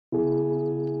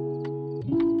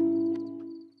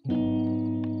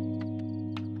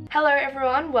Hello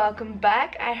everyone, welcome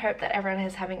back. I hope that everyone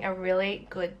is having a really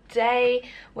good day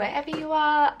wherever you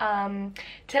are.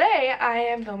 Today I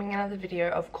am filming another video,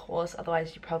 of course,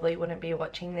 otherwise you probably wouldn't be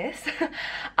watching this.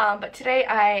 But today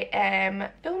I am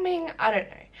filming, I don't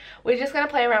know, we're just going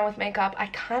to play around with makeup. I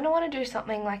kind of want to do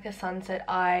something like a sunset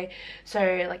eye,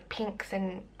 so like pinks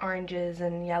and oranges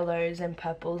and yellows and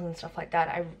purples and stuff like that.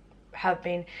 I have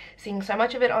been seeing so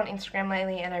much of it on Instagram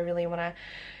lately and I really want to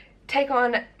take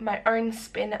on my own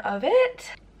spin of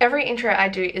it. Every intro I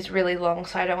do is really long,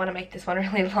 so I don't want to make this one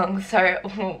really long, so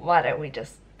why don't we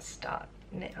just start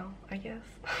now, I guess.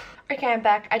 Okay, I'm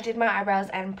back. I did my eyebrows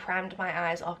and primed my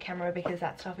eyes off camera because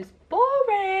that stuff is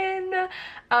boring.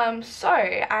 So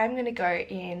I'm gonna go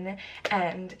in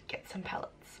and get some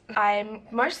palettes. I'm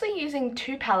mostly using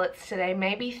 2 palettes today,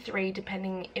 maybe 3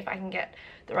 depending if I can get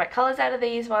the right colors out of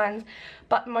these ones,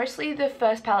 but mostly the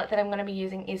first palette that I'm going to be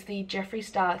using is the Jeffree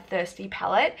Star Thirsty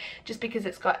palette, just because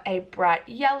it's got a bright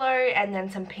yellow and then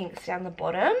some pinks down the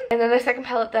bottom. And then the second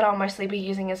palette that I'll mostly be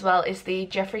using as well is the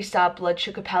Jeffree Star Blood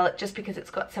Sugar palette, just because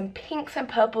it's got some pinks and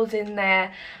purples in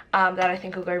there that I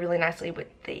think will go really nicely with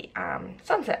the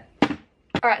sunset.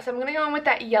 Alright, so I'm going to go in with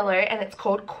that yellow and it's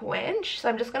called Quench. So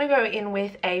I'm just going to go in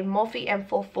with a Morphe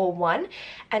M441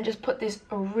 and just put this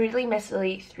really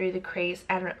messily through the crease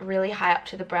and really high up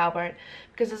to the brow bone,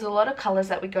 because there's a lot of colours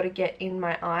that we got to get in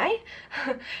my eye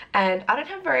and I don't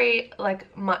have very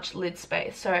much lid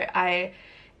space, so I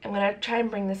am going to try and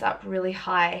bring this up really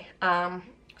high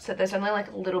so there's only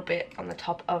like a little bit on the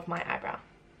top of my eyebrow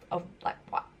of like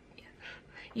what? Yeah.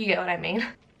 You get what I mean.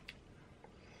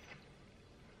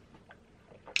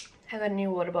 I got a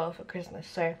new water bottle for Christmas,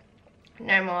 so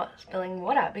no more spilling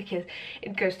water because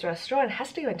it goes through a straw and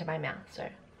has to go into my mouth. So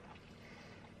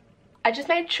I just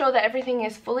made sure that everything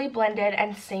is fully blended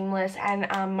and seamless, and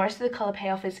most of the color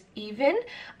payoff is even,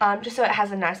 just so it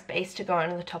has a nice base to go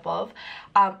on the top of.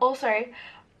 Also,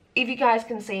 if you guys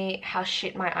can see how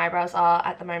shit my eyebrows are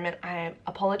at the moment, I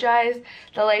apologize.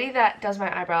 The lady that does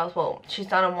my eyebrows, well, she's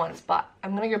done them once, but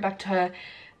I'm gonna go back to her.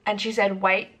 And she said,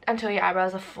 wait until your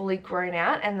eyebrows are fully grown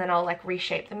out and then I'll like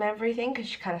reshape them and everything, because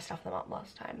she kind of stuffed them up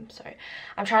last time. So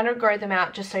I'm trying to grow them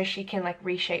out just so she can like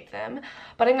reshape them.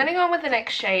 But I'm going to go on with the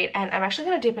next shade, and I'm actually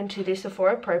going to dip into this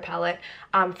Sephora Pro palette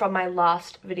from my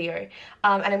last video.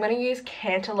 And I'm going to use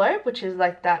Cantaloupe, which is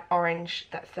like that orange,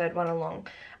 that third one along,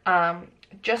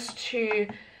 just to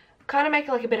kind of make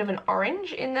like a bit of an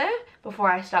orange in there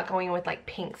before I start going in with like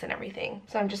pinks and everything.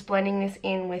 So I'm just blending this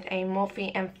in with a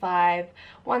Morphe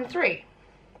M513.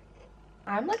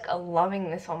 I'm like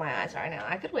loving this on my eyes right now.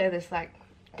 I could wear this like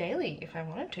daily if I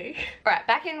wanted to. Alright,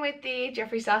 back in with the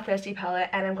Jeffree Star Thirsty palette,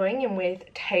 and I'm going in with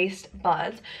Taste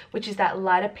Buds, which is that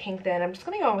lighter pink there, and I'm just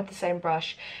going to go in with the same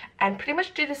brush and pretty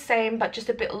much do the same but just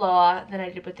a bit lower than I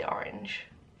did with the orange.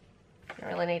 I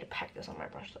really need to pack this on my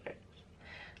brush though.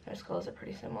 Those colours are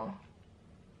pretty similar.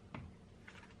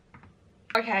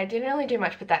 Okay, I didn't really do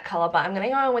much with that colour, but I'm going to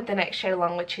go on with the next shade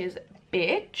along, which is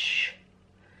Bitch.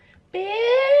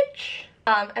 Bitch!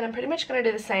 And I'm pretty much going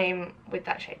to do the same with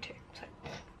that shade too. So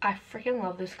I freaking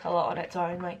love this colour on its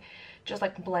own. Like, just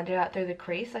like blend it out through the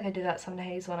crease. Like I do that some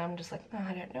days when I'm just like, oh,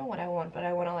 I don't know what I want, but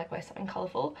I want to like wear something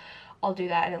colourful. I'll do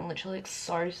that and it literally looks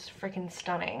so freaking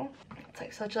stunning. It's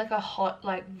like such like a hot,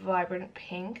 like vibrant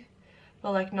pink,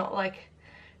 but like not like,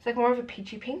 it's like more of a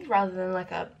peachy pink rather than like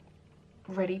a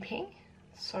reddy pink.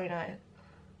 So nice. I'm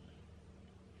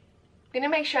gonna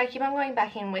make sure I keep on going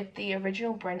back in with the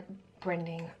original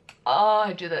blending. Oh,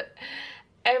 I do that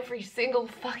every single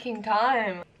fucking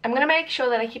time. I'm gonna make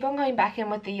sure that I keep on going back in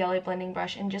with the yellow blending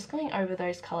brush and just going over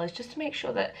those colors, just to make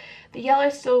sure that the yellow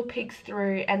still peeks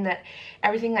through and that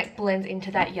everything like blends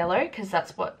into that yellow, because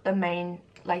that's what the main,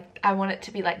 like, I want it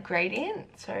to be like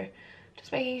gradient. So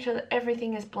just making sure that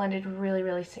everything is blended really,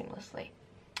 really seamlessly.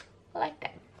 I like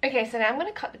that. Okay, so now I'm going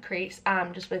to cut the crease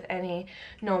just with any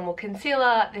normal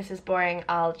concealer. This is boring.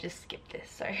 I'll just skip this.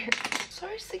 So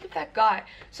sick of that guy.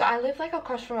 So I live like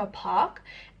across from a park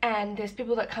and there's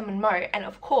people that come and mow. And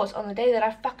of course, on the day that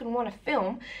I fucking want to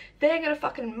film, they're going to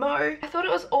fucking mow. I thought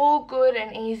it was all good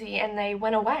and easy and they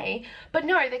went away. But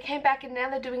no, they came back and now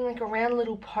they're doing like around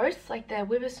little posts. Like they're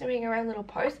whippersnapping around little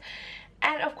posts.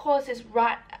 And of course it's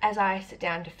right as I sit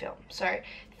down to film. So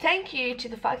thank you to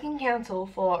the fucking council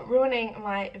for ruining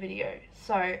my video.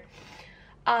 So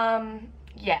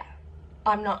yeah,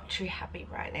 I'm not too happy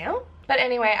right now. But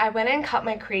anyway, I went and cut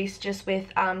my crease just with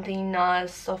the NARS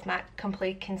Soft Matte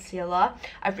Complete Concealer.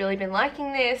 I've really been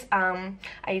liking this. I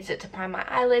used it to prime my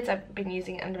eyelids. I've been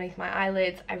using it underneath my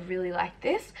eyelids. I really like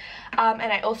this. And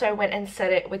I also went and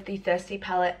set it with the Thirsty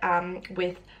palette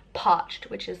with Parched,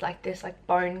 which is like this like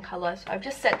bone color. So I've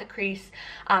just set the crease,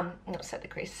 not set the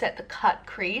crease, set the cut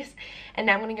crease, and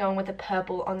now I'm going to go in with the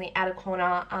purple on the outer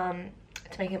corner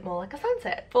to make it more like a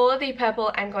sunset. For the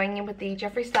purple, I'm going in with the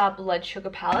Jeffree Star Blood Sugar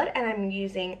palette, and I'm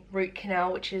using Root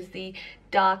Canal, which is the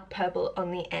dark purple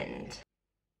on the end.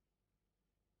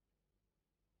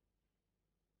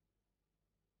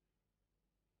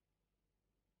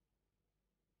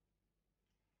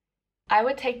 I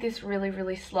would take this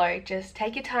really slow. Just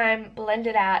take your time, blend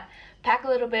it out, pack a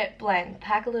little bit, blend,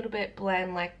 pack a little bit,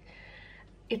 blend. Like,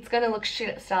 it's gonna look shit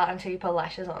at the start until you put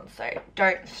lashes on, so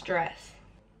don't stress.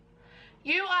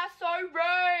 You are so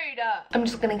rude! I'm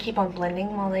just gonna keep on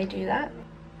blending while they do that.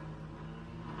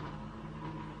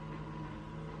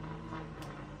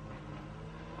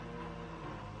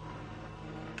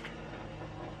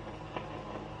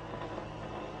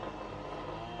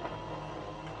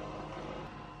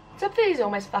 Except that he's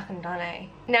almost fucking done, eh?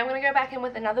 Now I'm going to go back in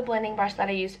with another blending brush that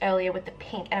I used earlier with the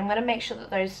pink, and I'm going to make sure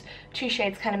that those two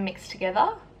shades kind of mix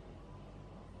together.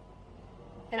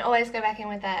 And always go back in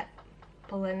with that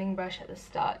blending brush at the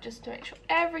start, just to make sure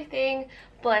everything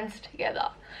blends together.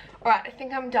 Alright, I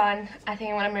think I'm done. I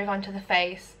think I want to move on to the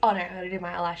face. Oh no, I gotta do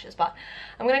my eyelashes, but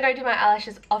I'm going to go do my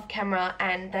eyelashes off camera,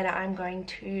 and then I'm going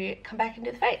to come back and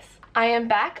do the face. I am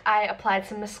back. I applied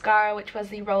some mascara, which was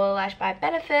the Roller Lash by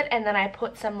Benefit, and then I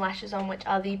put some lashes on, which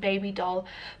are the Baby Doll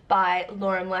by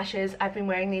Lorem Lashes. I've been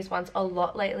wearing these ones a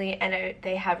lot lately, and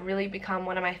they have really become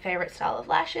one of my favorite style of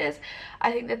lashes.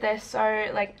 I think that they're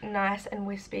so like nice and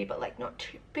wispy, but like not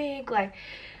too big. Like,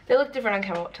 they look different on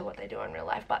camera to what they do in real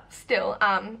life, but still,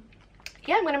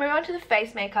 yeah, I'm going to move on to the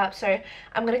face makeup. So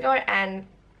I'm going to go and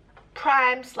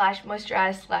prime slash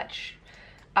moisturize slash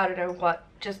I don't know what,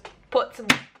 just put some,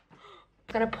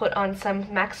 I'm going to put on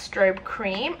some MAC Strobe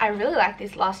cream. I really liked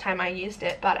this last time I used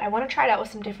it, but I want to try it out with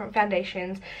some different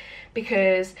foundations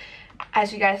because,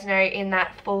 as you guys know, in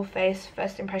that full face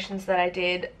first impressions that I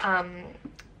did,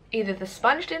 either the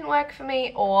sponge didn't work for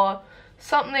me or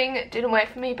something didn't work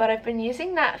for me, but I've been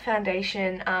using that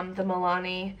foundation, the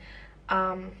Milani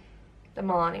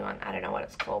one, I don't know what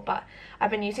it's called, but I've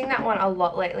been using that one a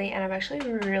lot lately, and I've actually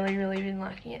really been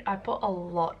liking it. I put a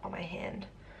lot on my hand,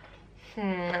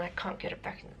 and I can't get it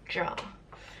back in the jar.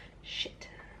 Shit,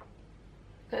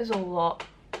 there's a lot.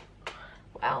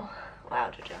 Wow,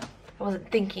 Jaja. I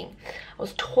wasn't thinking, I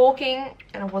was talking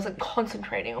and I wasn't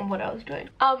concentrating on what I was doing.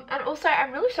 And also,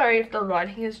 I'm really sorry if the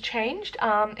lighting has changed.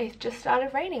 It just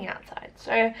started raining outside,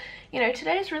 so you know,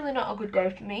 today is really not a good day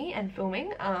for me and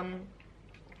filming.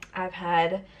 I've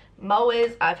had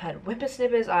mowers, I've had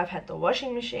whippersnippers, I've had the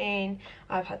washing machine,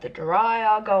 I've had the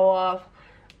dryer go off,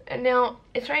 and now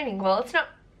it's raining. Well, it's not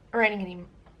raining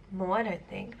anymore, I don't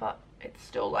think, but it's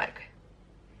still like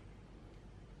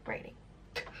raining.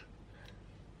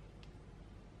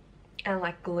 And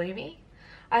like gloomy.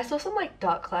 I saw some like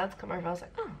dark clouds come over. I was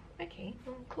like, oh, okay,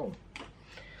 oh, cool.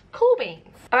 Cool beans.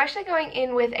 I'm actually going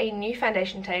in with a new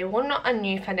foundation today. Well, not a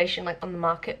new foundation like on the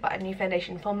market, but a new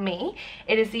foundation for me.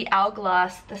 It is the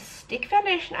Hourglass, the stick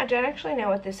foundation. I don't actually know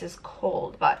what this is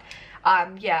called, but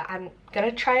yeah, I'm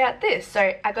gonna try out this.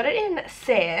 So I got it in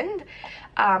Sand.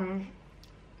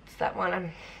 It's that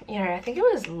one. You know, I think it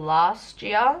was last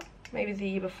year, maybe the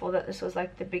year before that. This was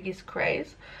like the biggest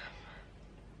craze.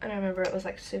 And I remember it was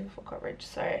like super full coverage,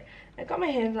 so I got my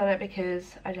hands on it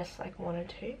because I just like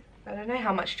wanted to. I don't know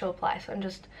how much to apply, so I'm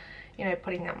just, you know,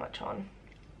 putting that much on.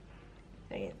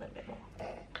 Maybe a little bit more.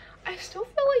 I still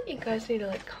feel like you guys need to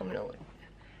like comment a little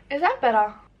bit. Is that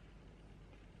better?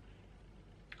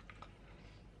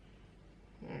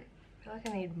 I feel like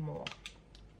I need more.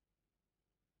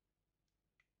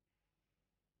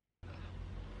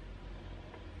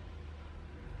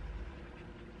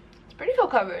 It's pretty full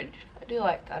coverage. I do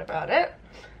like that about it.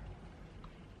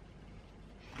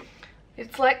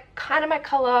 It's like kind of my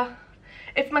color.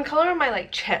 It's my color on my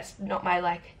like chest, not my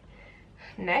like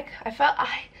neck.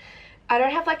 I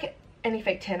don't have like any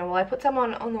fake tan. Well, I put some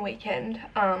on the weekend,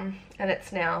 and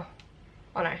it's now,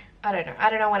 oh no, I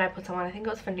don't know when I put some on. I think it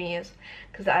was for New Year's,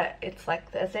 because it's like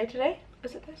Thursday today.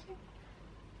 Is it Thursday?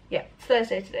 Yeah, it's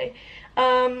Thursday today.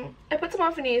 I put some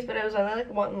on for New Year's, but it was only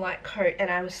like one light coat, and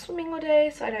I was swimming all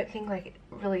day, so I don't think like it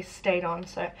really stayed on.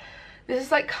 So this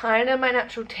is like kind of my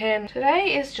natural tan.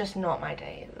 Today is just not my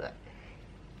day, is it?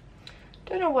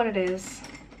 Don't know what it is.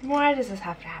 Why does this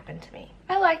have to happen to me?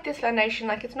 I like this foundation.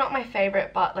 Like, it's not my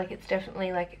favorite, but like it's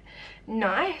definitely like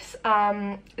nice.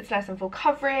 It's nice and full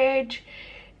coverage.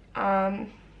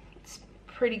 It's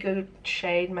pretty good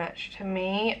shade match to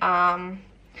me.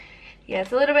 Yeah,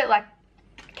 it's a little bit like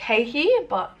cakey,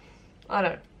 but I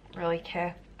don't really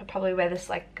care. I probably wear this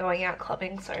like going out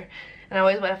clubbing, so and I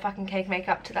always wear fucking cake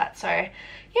makeup to that. So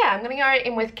yeah, I'm gonna go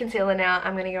in with concealer now.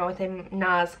 I'm gonna go with the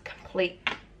NARS Complete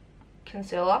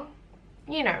Concealer.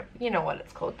 You know what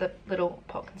it's called, the little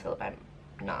pot concealer by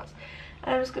NARS.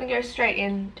 And I'm just gonna go straight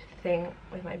into the thing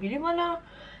with my beauty blender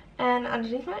and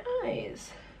underneath my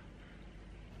eyes.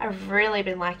 I've really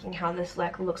been liking how this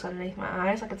like looks underneath my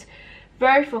eyes. Like, it's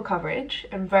very full coverage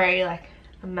and very like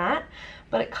matte,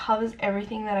 but it covers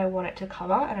everything that I want it to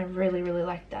cover, and I really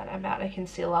like that about a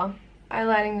concealer.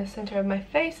 Highlighting the center of my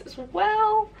face as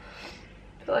well.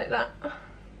 I feel like that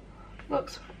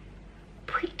looks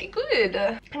pretty good.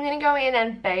 I'm gonna go in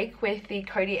and bake with the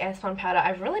Coty Airspun powder.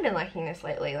 I've really been liking this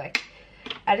lately. Like,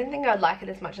 I didn't think I'd like it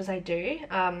as much as I do.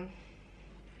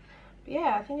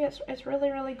 Yeah, I think it's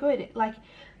really good. It like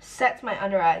sets my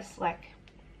under eyes like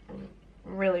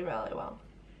really well.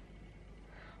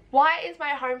 Why is my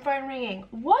home phone ringing?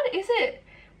 What is it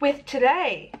with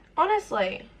today?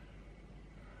 Honestly,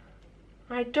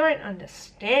 I don't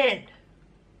understand.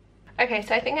 Okay,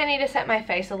 so I think I need to set my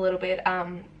face a little bit,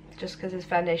 just because this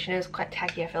foundation is quite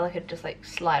tacky. I feel like it'd just like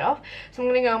slide off. So I'm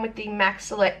going to go in with the MAC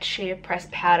Select Sheer Press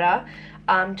Powder,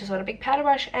 just on a big powder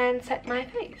brush, and set my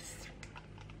face.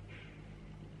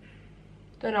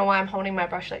 Don't know why I'm holding my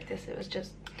brush like this. It was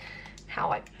just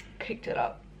how I picked it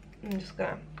up. I'm just going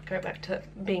to go back to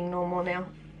being normal now.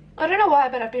 I don't know why,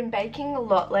 but I've been baking a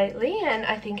lot lately, and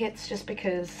I think it's just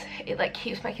because it like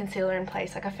keeps my concealer in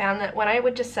place. Like, I found that when I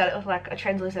would just set it with like a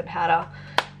translucent powder,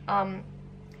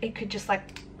 it could just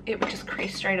like, it would just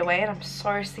crease straight away, and I'm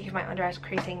so sick of my under eyes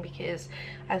creasing because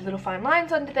I have little fine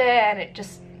lines under there, and it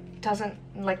just doesn't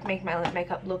like make my lip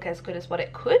makeup look as good as what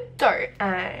it could. So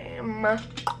I'm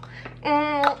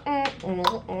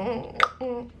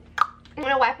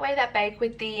gonna wipe away that bake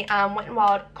with the Wet n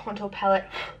Wild contour palette.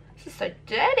 This is so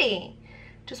dirty.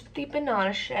 Just with the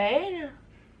banana shade.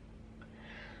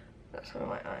 That's on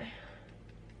my eye.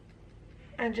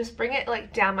 And just bring it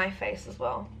like down my face as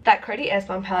well. That Coty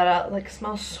Airspun powder like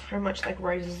smells so much like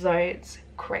roses though. It's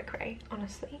cray,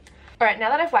 honestly. Alright, now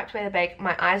that I've wiped away the bake,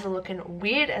 my eyes are looking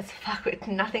weird as fuck with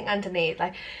nothing underneath.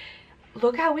 Like,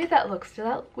 look how weird that looks. Does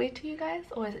that look weird to you guys?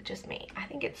 Or is it just me? I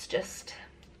think it's just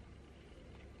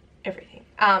everything.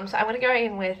 So I'm gonna go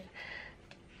in with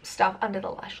stuff under the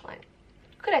lash line.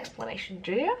 Good explanation,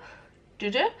 do you?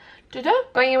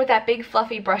 Going in with that big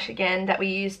fluffy brush again that we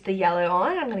used the yellow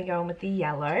on. I'm gonna go in with the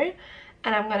yellow,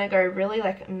 and I'm gonna go really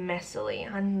like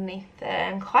messily underneath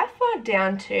there and quite far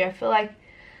down too. I feel like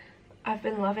I've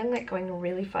been loving like going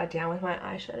really far down with my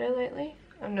eyeshadow lately.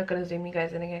 I'm not gonna zoom you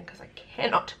guys in again because I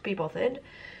cannot be bothered.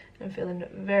 I'm feeling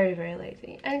very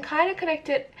lazy, and kind of connect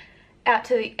it out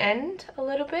to the end a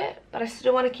little bit, but I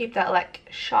still want to keep that like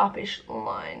sharpish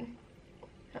line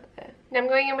out there. Now I'm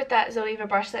going in with that Zoeva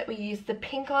brush that we used the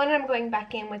pink on, and I'm going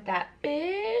back in with that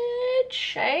big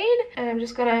shade, and I'm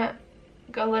just gonna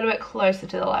go a little bit closer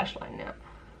to the lash line now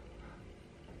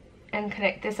and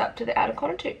connect this up to the outer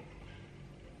corner too.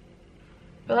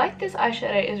 I feel like this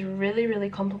eyeshadow is really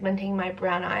complementing my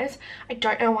brown eyes. I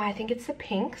don't know why. I think it's the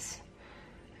pinks.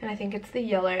 And I think it's the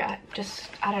yellow. I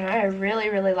don't know, I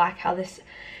really like how this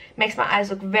makes my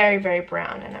eyes look very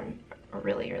brown, and I'm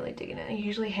really digging it. I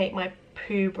usually hate my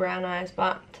poo brown eyes,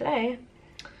 but today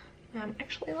I'm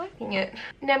actually liking it.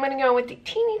 Now I'm going to go in with the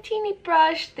teeny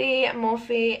brush, the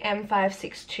Morphe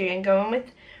M562, and go in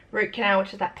with Root Canal,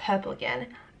 which is that purple again,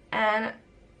 and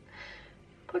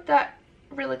put that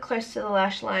really close to the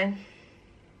lash line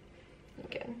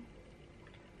again.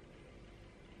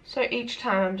 So each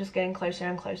time I'm just getting closer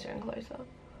and closer.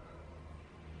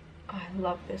 I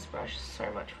love this brush.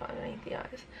 So much fun underneath the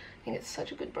eyes. I think it's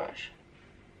such a good brush.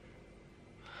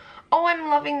 Oh, I'm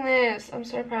loving this. I'm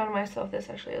so proud of myself. This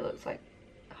actually looks like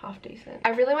half decent.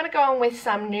 I really want to go on with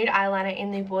some nude eyeliner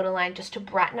in the waterline just to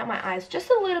brighten up my eyes just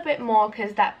a little bit more,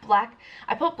 because that black,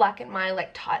 I put black in my like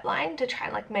tight line to try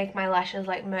and like make my lashes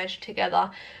like merge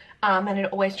together. And it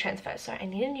always transfers, so I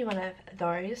need a new one of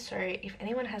those. So if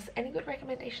anyone has any good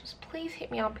recommendations, please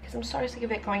hit me up, because I'm so sick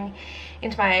of it going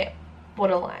into my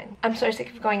waterline. I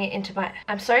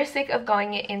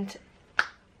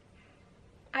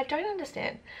don't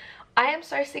understand. I am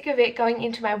so sick of it going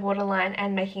into my waterline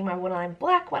and making my waterline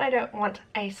black when I don't want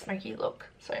a smoky look.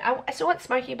 So I still want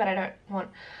smoky, but I don't want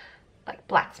like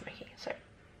black smoky. So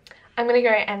I'm gonna go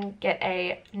and get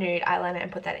a nude eyeliner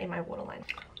and put that in my waterline.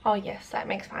 Oh yes, that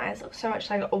makes my eyes look so much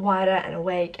like wider and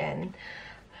awake and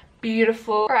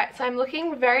beautiful. Alright, so I'm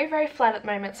looking very flat at the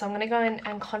moment, so I'm going to go in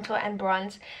and contour and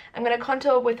bronze. I'm going to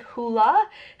contour with Hoola.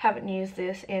 Haven't used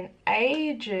this in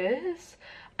ages.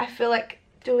 I feel like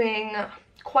doing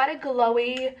quite a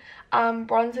glowy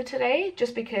bronzer today,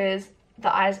 just because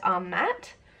the eyes are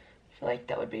matte. feel like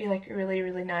that would be like really,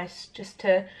 really nice just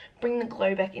to bring the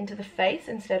glow back into the face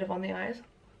instead of on the eyes.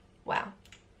 Wow.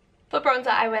 For bronzer,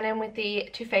 I went in with the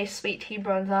Too Faced Sweet Tea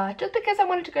bronzer just because I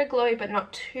wanted to go glowy but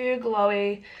not too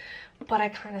glowy. But I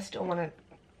kind of still want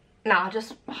to,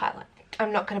 just highlight.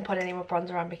 I'm not going to put any more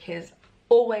bronzer on because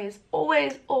always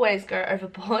go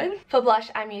overboard. For blush,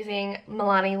 I'm using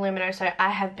Milani Luminoso. I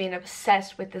have been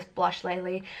obsessed with this blush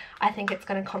lately. I think it's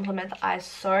going to complement the eyes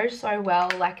so well.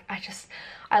 Like,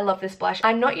 I love this blush.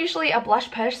 I'm not usually a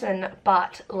blush person,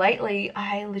 but lately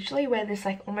I literally wear this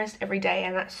like almost every day,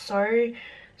 and that's so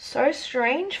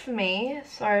strange for me.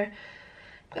 So I'm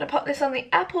gonna pop this on the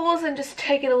apples and just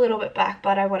take it a little bit back,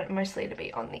 but I want it mostly to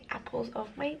be on the apples of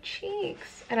my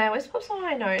cheeks. And I always pop some on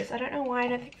my nose. I don't know why. I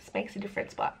don't think this makes a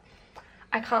difference, but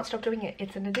I can't stop doing it.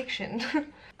 It's an addiction.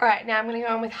 Alright, now I'm going to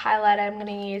go on with highlighter. I'm going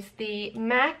to use the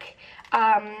MAC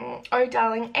Oh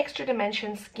Darling Extra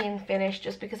Dimension Skin Finish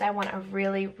just because I want a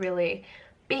really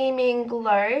beaming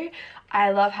glow.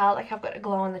 I love how like I've got a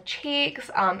glow on the cheeks,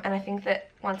 and I think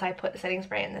that once I put the setting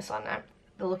spray in this on,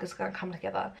 the look is going to come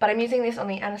together. But I'm using this on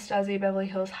the Anastasia Beverly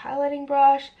Hills highlighting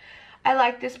brush. I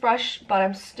like this brush, but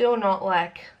I'm still not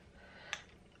like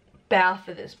bow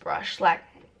for this brush. Like,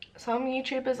 some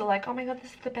YouTubers are like, oh my god,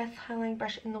 this is the best highlighting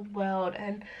brush in the world,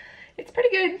 and it's pretty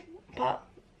good, but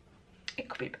it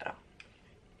could be better.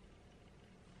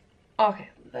 Okay,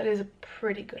 that is a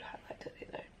pretty good highlight today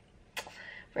though.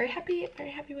 Very happy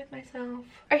with myself.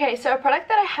 Okay, so a product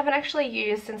that I haven't actually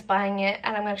used since buying it,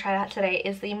 and I'm going to try it out today,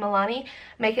 is the Milani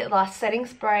Make It Last Setting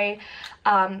Spray.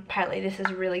 Apparently this is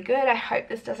really good. I hope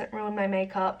this doesn't ruin my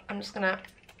makeup. I'm just gonna...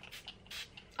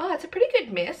 Oh, it's a pretty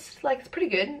good mist. Like, it's pretty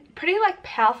good. Pretty, like,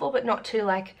 powerful, but not too,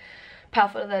 like,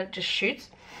 powerful that it just shoots.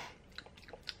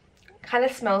 Kind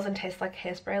of smells and tastes like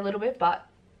hairspray a little bit, but,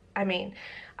 I mean,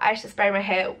 I used to spray my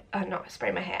hair,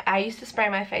 I used to spray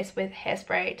my face with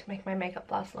hairspray to make my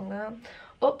makeup last longer.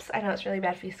 Oops, I know it's really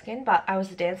bad for your skin, but I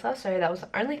was a dancer, so that was the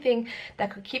only thing that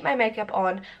could keep my makeup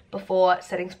on before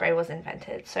setting spray was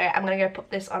invented. So I'm going to go put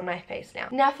this on my face now.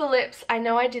 Now for lips, I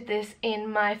know I did this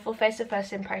in my full face of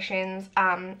first impressions,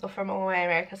 or from all my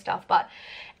America stuff, but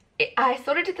I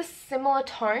sort of did the similar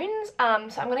tones,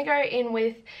 so I'm going to go in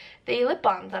with the lip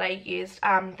balm that I used,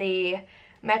 the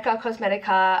Mecca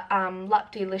Cosmetica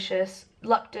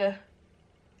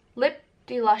Lip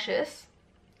Deluscious,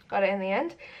 got it in the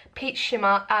end, Peach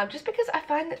Shimmer, just because I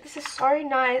find that this is so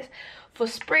nice for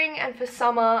spring and for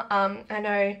summer. I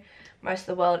know most of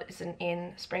the world isn't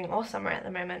in spring or summer at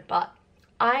the moment, but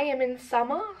I am in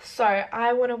summer, so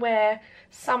I want to wear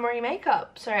summery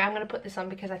makeup. So I'm going to put this on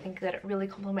because I think that it really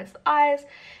complements the eyes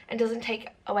and doesn't take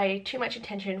away too much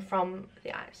attention from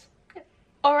the eyes.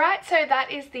 Alright, so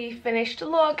that is the finished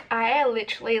look. I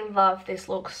literally love this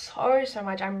look so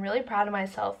much. I'm really proud of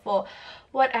myself for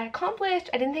what I accomplished.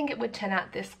 I didn't think it would turn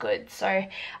out this good, so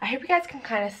I hope you guys can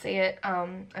kind of see it.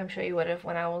 I'm sure you would have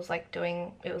when I was like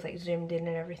doing, it was like zoomed in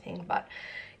and everything, but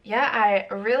yeah,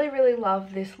 I really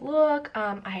love this look.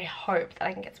 I hope that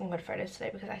I can get some good photos today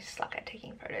because I suck at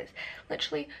taking photos.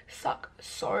 Literally suck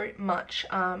so much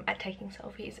at taking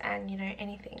selfies and, you know,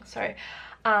 anything. So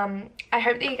I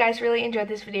hope that you guys really enjoyed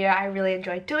this video. I really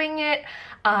enjoyed doing it.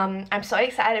 I'm so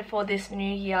excited for this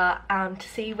new year to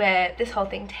see where this whole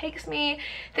thing takes me.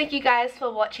 Thank you guys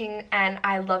for watching, and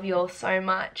I love you all so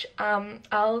much.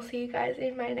 I'll see you guys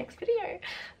in my next video.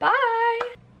 Bye!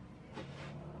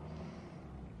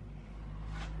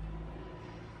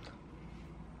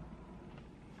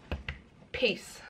 Peace.